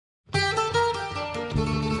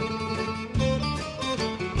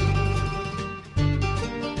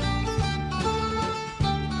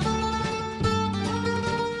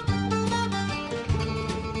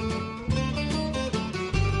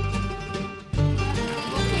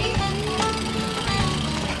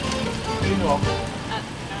welcome.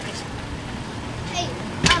 Hey,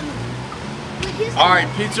 all right,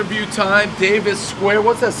 pizza review time. Davis Square.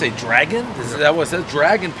 What's that say? Dragon? Is that what it says?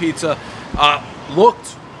 Dragon Pizza.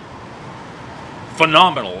 Looked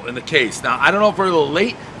phenomenal in the case. Now, I don't know if we're a little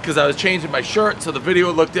late because I was changing my shirt, so the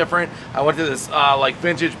video looked different. I went to this like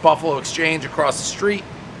vintage Buffalo Exchange across the street.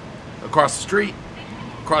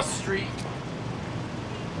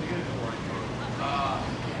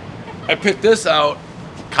 I picked this out,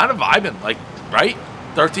 kind of vibing, like, right?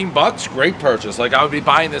 13 bucks, great purchase. Like, I would be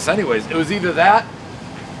buying this anyways. It was either that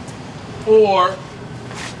or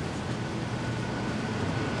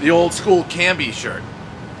the old school Canby shirt.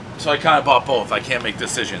 So I kind of bought both. I can't make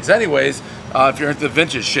decisions. Anyways, if you're into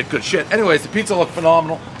vintage shit, good shit. Anyways, the pizza looked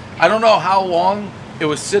phenomenal. I don't know how long it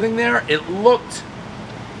was sitting there. It looked,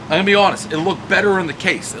 I'm gonna be honest, it looked better in the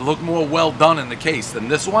case. It looked more well done in the case than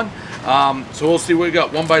this one. So we'll see what we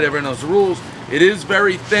got. One bite, everyone knows the rules. It is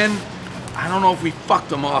very thin. I don't know if we fucked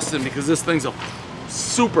them, Austin, because this thing's a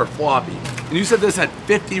super floppy. And you said this had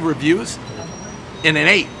 50 reviews in an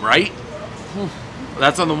 8, right?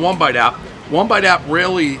 That's on the One Bite app. One Bite app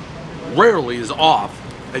rarely is off.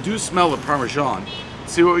 I do smell the Parmesan.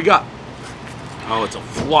 Let's see what we got. Oh, it's a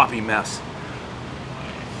floppy mess.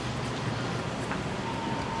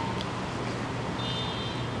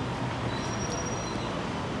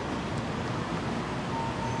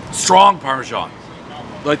 Strong Parmesan.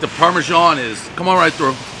 Like the Parmesan is, come on right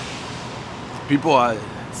through. People,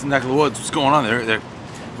 it's the neck of the woods. What's going on there?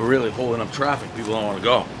 We're really holding up traffic. People don't want to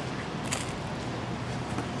go.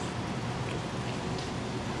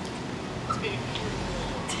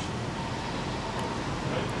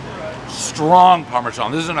 Strong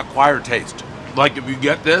Parmesan. This is an acquired taste. Like if you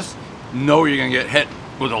get this, know you're gonna get hit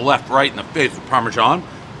with a left, right in the face with Parmesan.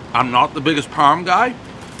 I'm not the biggest Parm guy.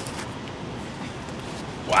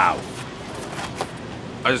 Wow.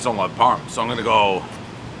 I just don't love Parm, so I'm gonna go.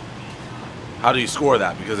 How do you score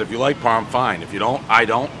that? Because if you like Parm, fine. If you don't, I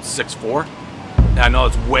don't. 6-4. I know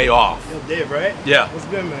it's way off. Yo, Dave, right? Yeah. What's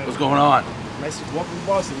good, man? What's going on? Nice to welcome to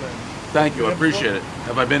Boston, man. Thank you. I appreciate it.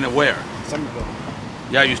 Have I been at where? Somerville.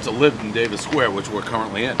 Yeah, I used to live in Davis Square, which we're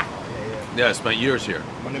currently in. Yeah, I spent years here.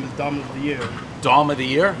 My name is Dom of the Year. Dom of the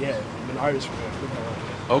Year? Yeah, I'm an artist for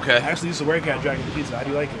it. Okay. I actually used to work at Dragon Pizza. How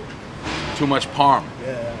do you like it? Too much Parm.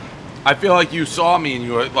 Yeah. I feel like you saw me and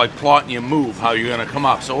you were like plotting your move, how you're gonna come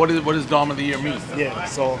up. So what does Dom of the Year mean? Yeah,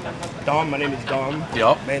 so Dom, my name is Dom.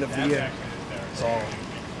 Yep. Man of the Year. So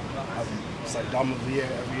it's like Dom of the Year.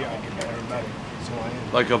 Every year I get better and better. So I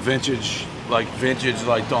am. Like a vintage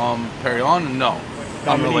like Dom Perignon? No.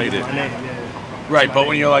 Dom Unrelated. my name, yeah. Right, but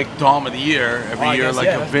when you're like Dom of the Year, every year like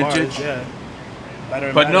a vintage. Yeah. Better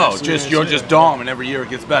and But better, no, sooner you're and just sooner. Dom and every year it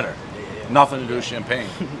gets better. Nothing to do with champagne.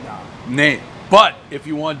 Name. But if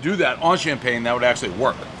you want to do that on champagne, that would actually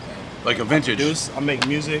work. Like a vintage. I make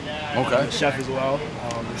music. Okay. I'm a chef as well.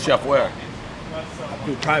 Chef where? I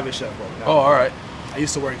do private chef right now. Oh, all right. I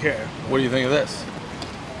used to work here. What do you think of this?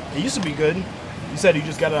 It used to be good. You said you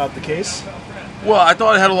just got it out the case? Well, I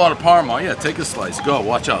thought it had a lot of Parm on. Yeah, take a slice. Go.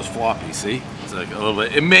 Watch out. It's floppy. See? It's like a little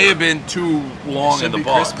bit. It may have been too long in the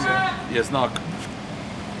box. Crispier. Yeah, it's not.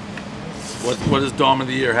 What does Dom of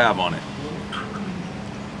the Year have on it?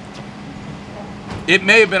 It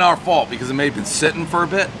may have been our fault because it may have been sitting for a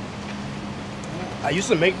bit. I used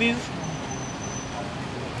to make these.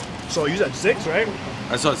 So you said 6, right?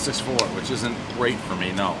 I saw it 6-4, which isn't great for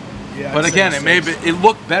me, no. Yeah. But I'd again, say it may have 6. been, it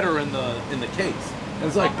looked better in the case.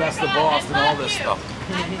 It's like Best of Boston and all this stuff.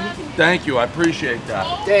 Thank you, I appreciate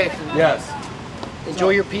that. Dave, Yes.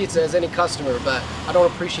 enjoy your pizza as any customer, but I don't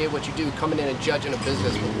appreciate what you do coming in and judging a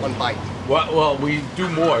business with one bite. Well, we do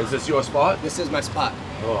more. Is this your spot? This is my spot.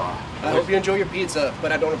 Oh. I hope you enjoy your pizza,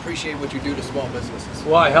 but I don't appreciate what you do to small businesses.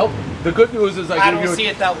 Well, I help. The good news is I give don't you see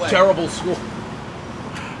a it that way. terrible score.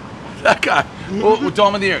 That guy. Well,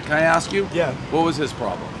 Dom of the Year, can I ask you? Yeah. What was his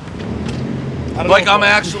problem? I don't Like know. I'm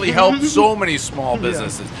actually helped so many small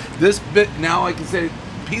businesses. This bit now I can say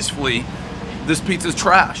peacefully, this pizza's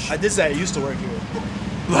trash. I did say I used to work here.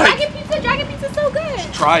 Like, Dragon Pizza's so good.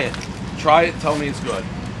 try it. Try it. Tell me it's good.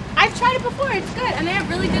 I've tried it before. It's good, and they have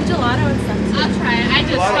really good gelato and stuff too. I'll try it. I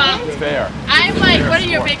just It's fair. I'm like one of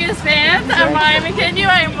your biggest fans. I'm not even kidding you.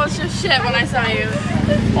 I almost just shit when I saw you.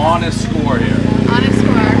 Honest score here. Honest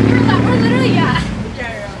score. We're literally, yeah.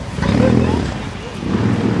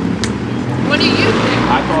 What do you think?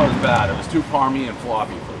 I thought it was bad. It was too parmy and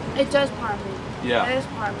floppy for me. It does parm me. Yeah. It is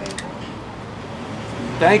parm me.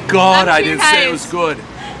 Thank God I'm I too didn't say it nice. was good.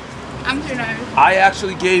 I'm too nervous. I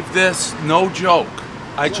actually gave this, no joke.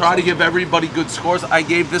 I try to give everybody good scores. I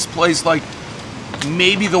gave this place like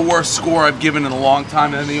maybe the worst score I've given in a long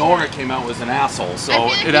time, and then the owner came out was an asshole, so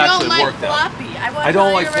it actually worked out. I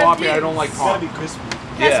don't like floppy. I don't like It's gotta pop. be crispy.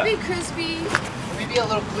 Has to be crispy. Let me be a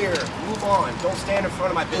little clearer. Move on. Don't stand in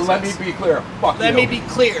front of my business. Let me be clear. Fuck you. Let me be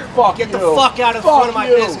clear. Fuck Get you. the fuck out of front of my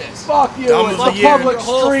business. Fuck you. Dumb It's as a the year. public Your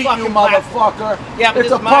whole street, you fucking motherfucker. Yeah, but it's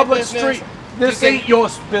this a is my public business. street. This You can- ain't your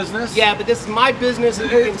business. Yeah, but this is my business.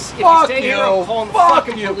 And if you Fuck stay you. here, I'm calling the Fuck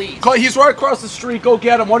fucking you. police. He's right across the street. Go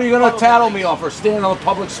get him. What are you gonna tattle me on for standing on the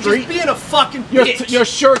public street? Just being a fucking Your, bitch. your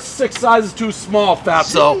shirt's 6 sizes too small,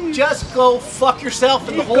 fatso. Just go fuck yourself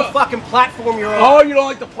and the whole fucking platform you're on. Oh, you don't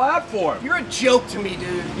like the platform? You're a joke to me,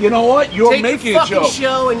 dude. You know what? You're Take making your a fucking joke.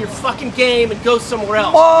 show and your fucking game and go somewhere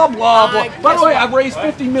else. Blah blah blah. By the guess way, what? I've raised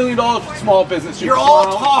 $50 million for small business. You're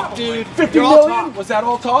all talk, dude. 50 You're all million? talk. Was that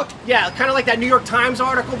all talk? Yeah, kind of like that New York Times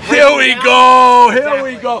article. Here breaking we down. go. Here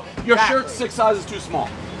Exactly. we go. Your Exactly. shirt's 6 sizes too small.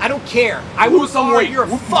 I don't care. I Lose work some hard. weight. You're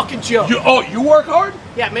a fucking joke. You work hard?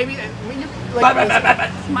 Yeah, maybe. You're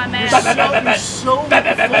My man. you're so full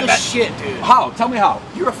of shit, dude. How? Tell me how.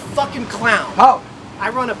 You're a fucking clown. How? I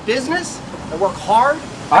run a business. I work hard.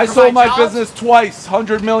 I sold provide my jobs. business twice.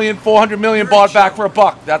 100 million, 400 million, You're a bought back joke. for a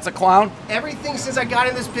buck. That's a clown? Everything since I got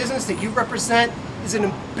in this business that you represent is an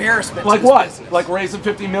embarrassment Like to this what? business. Like raising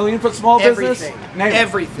 50 million for small business? Everything. Name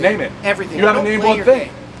Everything. it. Name it. Everything. You haven't Don't named play one your thing.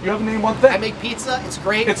 game. You haven't named one thing. I make pizza. It's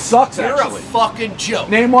great. It sucks, You're actually. a fucking joke.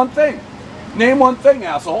 Name one thing. Name one thing,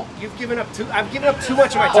 asshole. I've given up too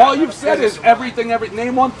much of my time. All you've said is everything,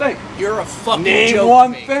 Name one thing. You're a fucking Name joke.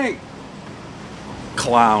 one to me. thing.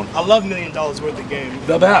 Clown. I love $1 million worth of game.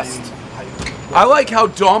 The best. I like how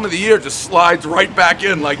Dom of the Year just slides right back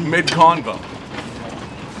in like mid-convo.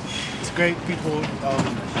 It's great people.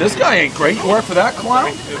 This guy ain't great. You work for that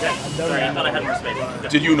clown? Sorry, I thought I had more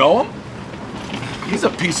space. Did you know him? He's a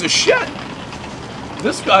piece of shit.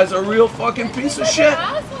 This guy's a real fucking piece of shit.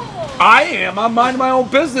 I am. I'm minding my own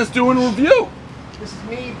business doing a review. This is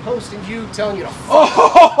me posting you, telling you to fuck.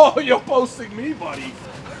 Oh, you're posting me, buddy.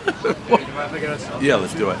 Yeah,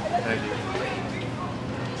 let's do it.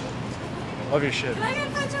 Love your shit. Can I get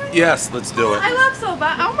a picture with you? Yes, let's do it. I love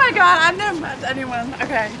soba. Oh my god, I've never met anyone.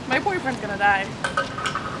 Okay, my boyfriend's gonna die.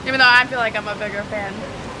 Even though I feel like I'm a bigger fan.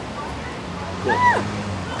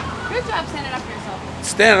 Good job standing up for yourself.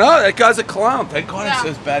 Standing up, that guy's a clown. Thank God Yeah. it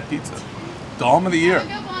says bad pizza. Dom of the Year.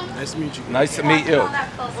 Nice to meet you. Nice to meet you. All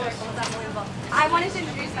that full circle is unbelievable. I wanted to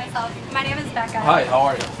introduce myself. My name is Becca. Hi, how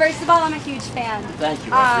are you? First of all, I'm a huge fan. Thank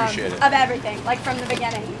you, I appreciate it. Of everything, like from the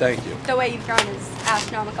beginning. Thank you. The way you've grown is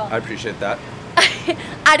astronomical. I appreciate that.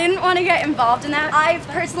 I didn't want to get involved in that. I've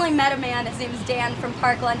personally met a man, his name is Dan from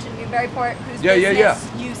Park Lunch in Newburyport, whose business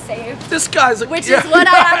you saved. This guy's a Which yeah, is what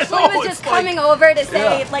yeah, I actually know, was it's just like- coming over to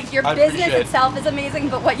say, yeah, like your I business appreciate it. itself is amazing,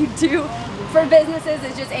 but what you do for businesses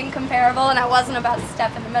is just incomparable, and I wasn't about to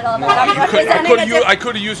step in the middle of it. I'm representing a I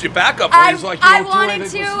could have used your backup. I, He's like, you I don't do wanted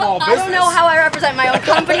anything to. for small I don't know business. how I represent my own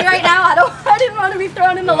company right now. I didn't want to be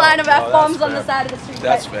thrown in the line of that's F-bombs on the fair. side of the street.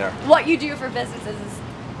 That's but fair. What you do for businesses is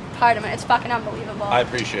part of it. It's fucking unbelievable. I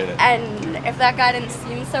appreciate it. And if that guy didn't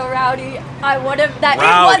seem so rowdy, I would have. That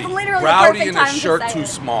Rowdy. it was literally Rowdy the perfect and time a shirt to say too it.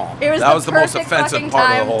 small. It was That was the most perfect offensive fucking part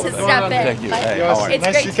of the time whole to thing. step in. Thank you. Like, Hey, how are you? It's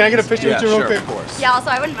Nice. great. Can I get a picture Yeah, with you real sure, quick? of course. Yeah. Also,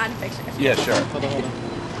 I wouldn't mind a picture. Yeah, sure.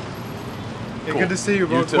 Hey, good to see you,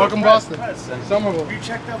 bro. You too. Welcome, Boston. Somerville. You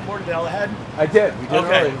checked out Mortadell ahead? I did. We did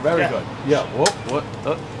Okay. early. Very Yeah. good. Yeah. What?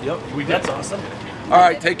 Yep. We did. That's awesome. All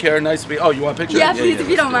right. Take care. Nice to be. Oh, you want a picture? Yeah, please, if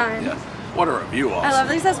you let's don't do it. mind. Yeah. What a review, I love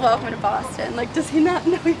that he says welcome to Boston. Like, does he not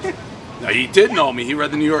know you? No, he did know me. He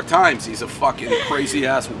read the New York Times. He's a fucking crazy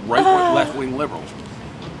ass right-wing, left-wing liberal.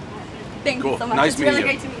 Thank Cool. you so much. Nice it's meeting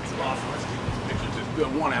really you. great to meet you.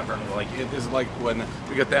 Just whatever. Like it is like when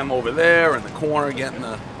we got them over there in the corner getting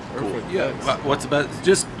the. Cool. Yeah. What's the best?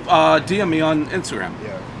 Just DM me on Instagram.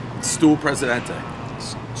 Yeah. Stool Presidente.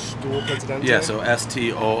 Stool Presidente? Yeah. So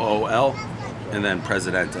STOOL, and then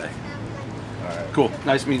Presidente. All right. Cool.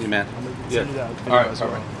 Nice meeting you, man. Send you that All video right. as All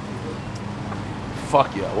well. right.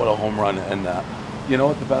 Fuck yeah! What a home run to end that. You know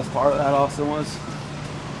what the best part of that, Austin, was?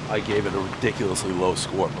 I gave it a ridiculously low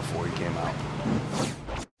score before he came out.